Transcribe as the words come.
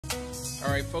All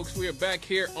right, folks, we are back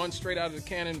here on Straight Out of the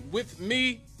Cannon with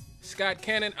me, Scott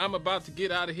Cannon. I'm about to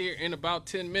get out of here in about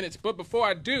 10 minutes. But before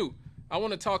I do, I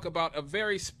want to talk about a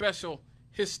very special,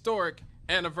 historic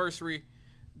anniversary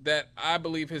that I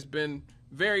believe has been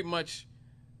very much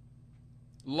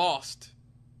lost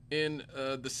in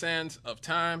the sands of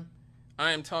time.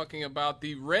 I am talking about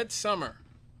the Red Summer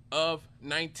of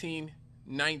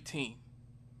 1919.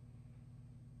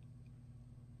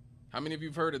 How many of you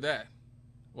have heard of that?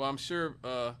 Well, I'm sure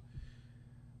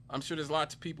there's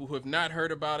lots of people who have not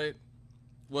heard about it.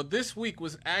 Well, this week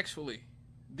was actually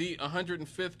the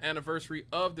 105th anniversary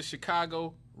of the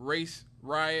Chicago race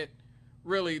riot.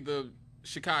 Really, the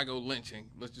Chicago lynching.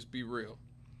 Let's just be real.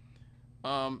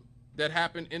 That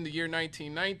happened in the year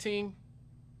 1919.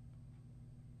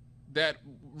 That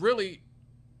really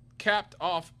capped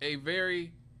off a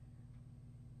very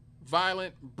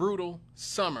violent, brutal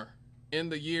summer in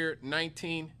the year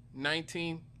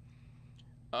 1919.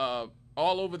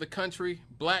 All over the country,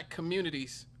 black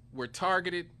communities were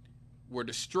targeted, were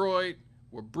destroyed,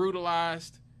 were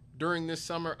brutalized during this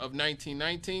summer of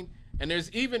 1919. And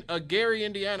there's even a Gary,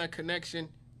 Indiana connection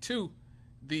to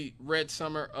the Red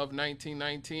Summer of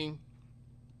 1919.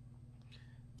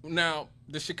 Now,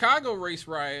 the Chicago race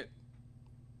riot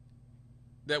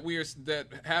that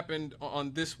happened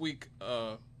on this week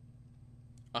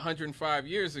 105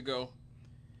 years ago,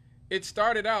 it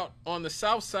started out on the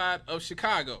south side of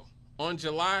Chicago on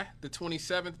July the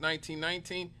 27th,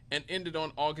 1919, and ended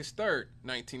on August 3rd,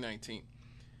 1919.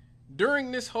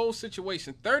 During this whole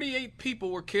situation, 38 people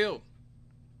were killed.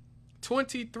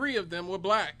 23 of them were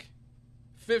black,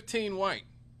 15 white.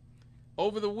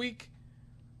 Over the week,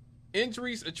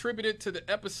 injuries attributed to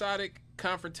the episodic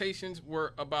confrontations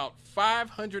were about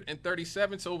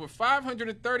 537. So over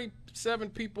 537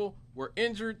 people were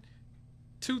injured.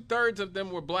 2/3 of them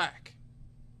were black.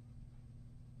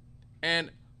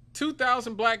 And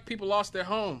 2,000 black people lost their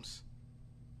homes.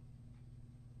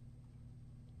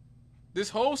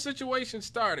 This whole situation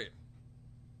started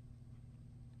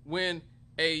when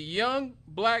a young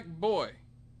black boy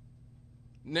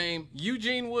named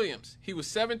Eugene Williams, he was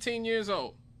 17 years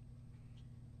old.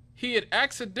 He had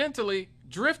accidentally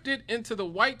drifted into the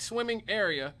white swimming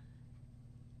area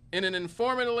in an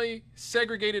informally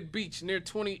segregated beach near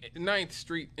 29th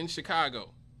Street in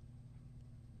Chicago.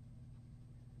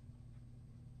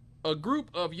 A group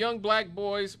of young black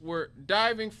boys were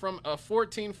diving from a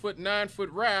 14-foot, 9-foot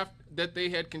raft that they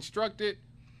had constructed,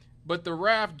 but the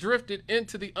raft drifted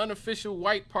into the unofficial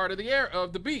white part of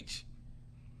the beach.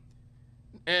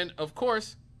 And of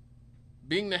course,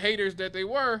 being the haters that they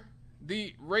were,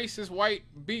 the racist white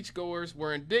beachgoers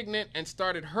were indignant and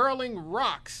started hurling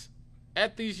rocks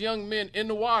at these young men in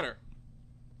the water.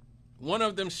 One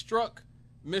of them struck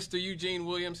Mr. Eugene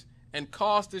Williams and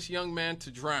caused this young man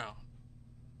to drown.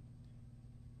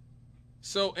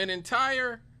 So an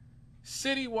entire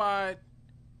citywide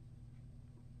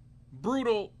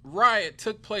brutal riot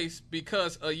took place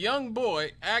because a young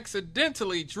boy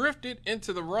accidentally drifted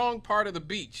into the wrong part of the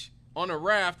beach on a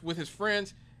raft with his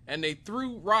friends, and they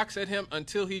threw rocks at him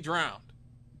until he drowned.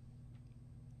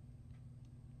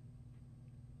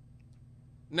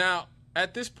 Now,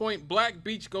 at this point, black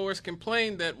beachgoers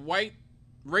complained that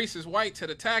racist whites had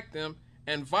attacked them,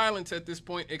 and violence at this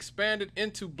point expanded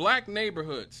into black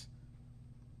neighborhoods,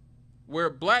 where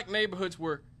black neighborhoods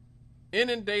were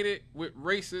inundated with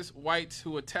racist whites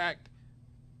who attacked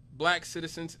black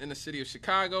citizens in the city of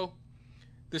Chicago.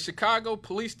 The Chicago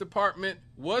Police Department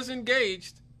was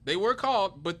engaged. They were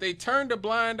called, but they turned a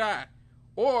blind eye,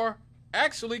 or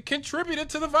actually contributed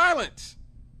to the violence.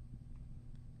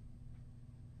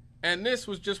 And this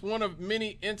was just one of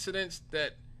many incidents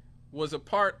that was a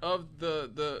part of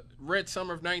the Red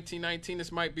Summer of 1919.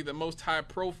 This might be the most high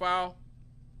profile.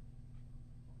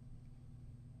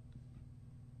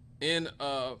 In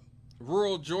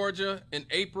rural Georgia in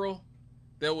April,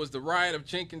 there was the riot of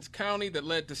Jenkins County that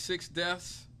led to 6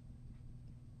 deaths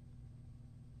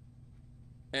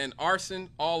and arson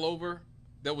all over.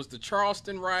 There was the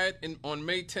Charleston riot on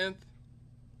May 10th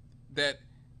that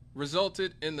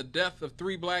resulted in the death of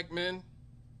 3 black men.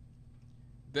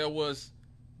 There was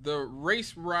the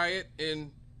race riot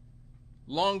in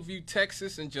Longview,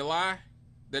 Texas in July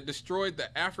that destroyed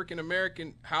the African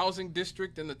American housing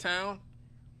district in the town.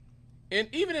 And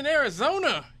even in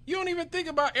Arizona, you don't even think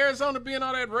about Arizona being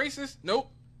all that racist. Nope.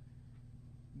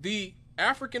 The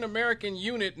African American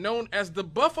unit known as the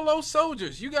Buffalo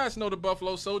Soldiers, you guys know the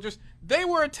Buffalo Soldiers, they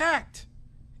were attacked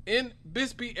in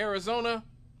Bisbee, Arizona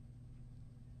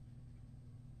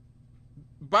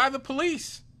by the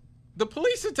police. The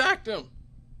police attacked them.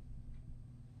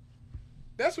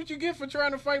 That's what you get for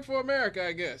trying to fight for America,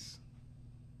 I guess.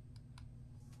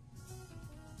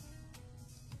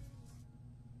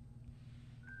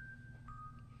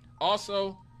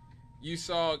 Also, you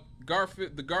saw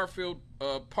the Garfield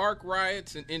Park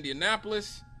riots in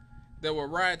Indianapolis. There were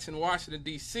riots in Washington,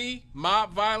 D.C.,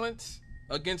 mob violence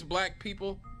against black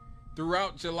people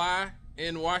throughout July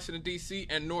in Washington, D.C.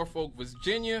 and Norfolk,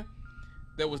 Virginia.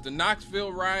 There was the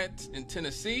Knoxville riots in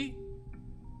Tennessee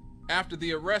after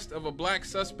the arrest of a black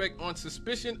suspect on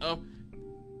suspicion of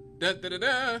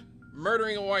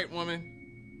murdering a white woman.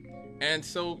 And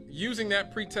so, using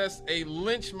that pretext, a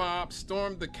lynch mob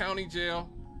stormed the county jail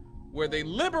where they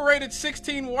liberated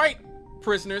 16 white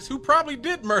prisoners who probably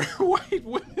did murder white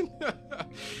women.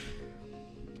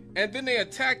 And then they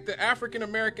attacked the African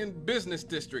American business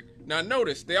district. Now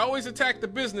notice, they always attack the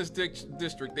business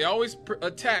district. They always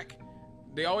attack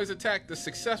the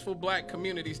successful black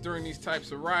communities during these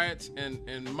types of riots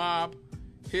and mob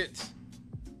hits.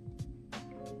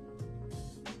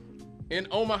 In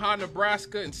Omaha,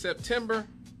 Nebraska in September,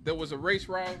 there was a race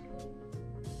riot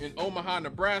in Omaha,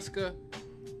 Nebraska,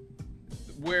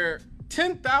 where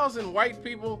 10,000 white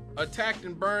people attacked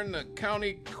and burned the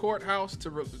county courthouse to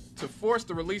force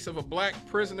the release of a black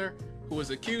prisoner who was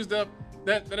accused of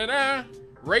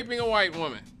raping a white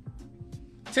woman.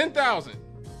 10,000.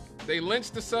 They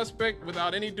lynched the suspect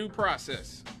without any due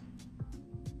process.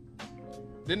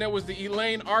 Then there was the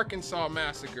Elaine, Arkansas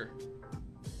massacre,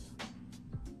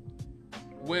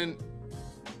 when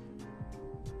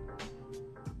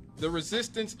the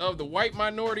resistance of the white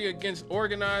minority against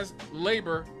organized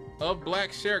labor of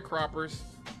black sharecroppers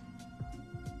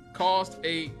caused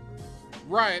a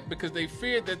riot because they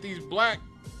feared that these black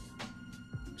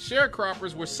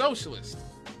sharecroppers were socialist.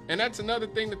 And that's another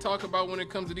thing to talk about when it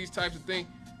comes to these types of things.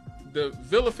 The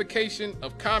vilification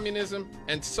of communism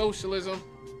and socialism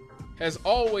has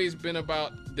always been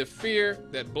about the fear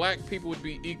that black people would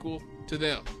be equal to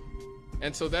them.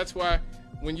 And so that's why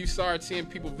when you start seeing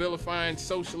people vilifying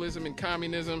socialism and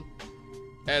communism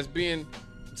as being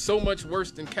so much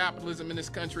worse than capitalism in this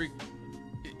country,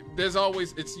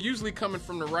 it's usually coming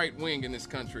from the right wing in this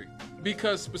country,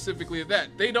 because specifically of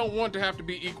that. They don't want to have to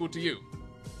be equal to you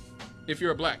if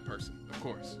you're a black person, of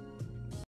course.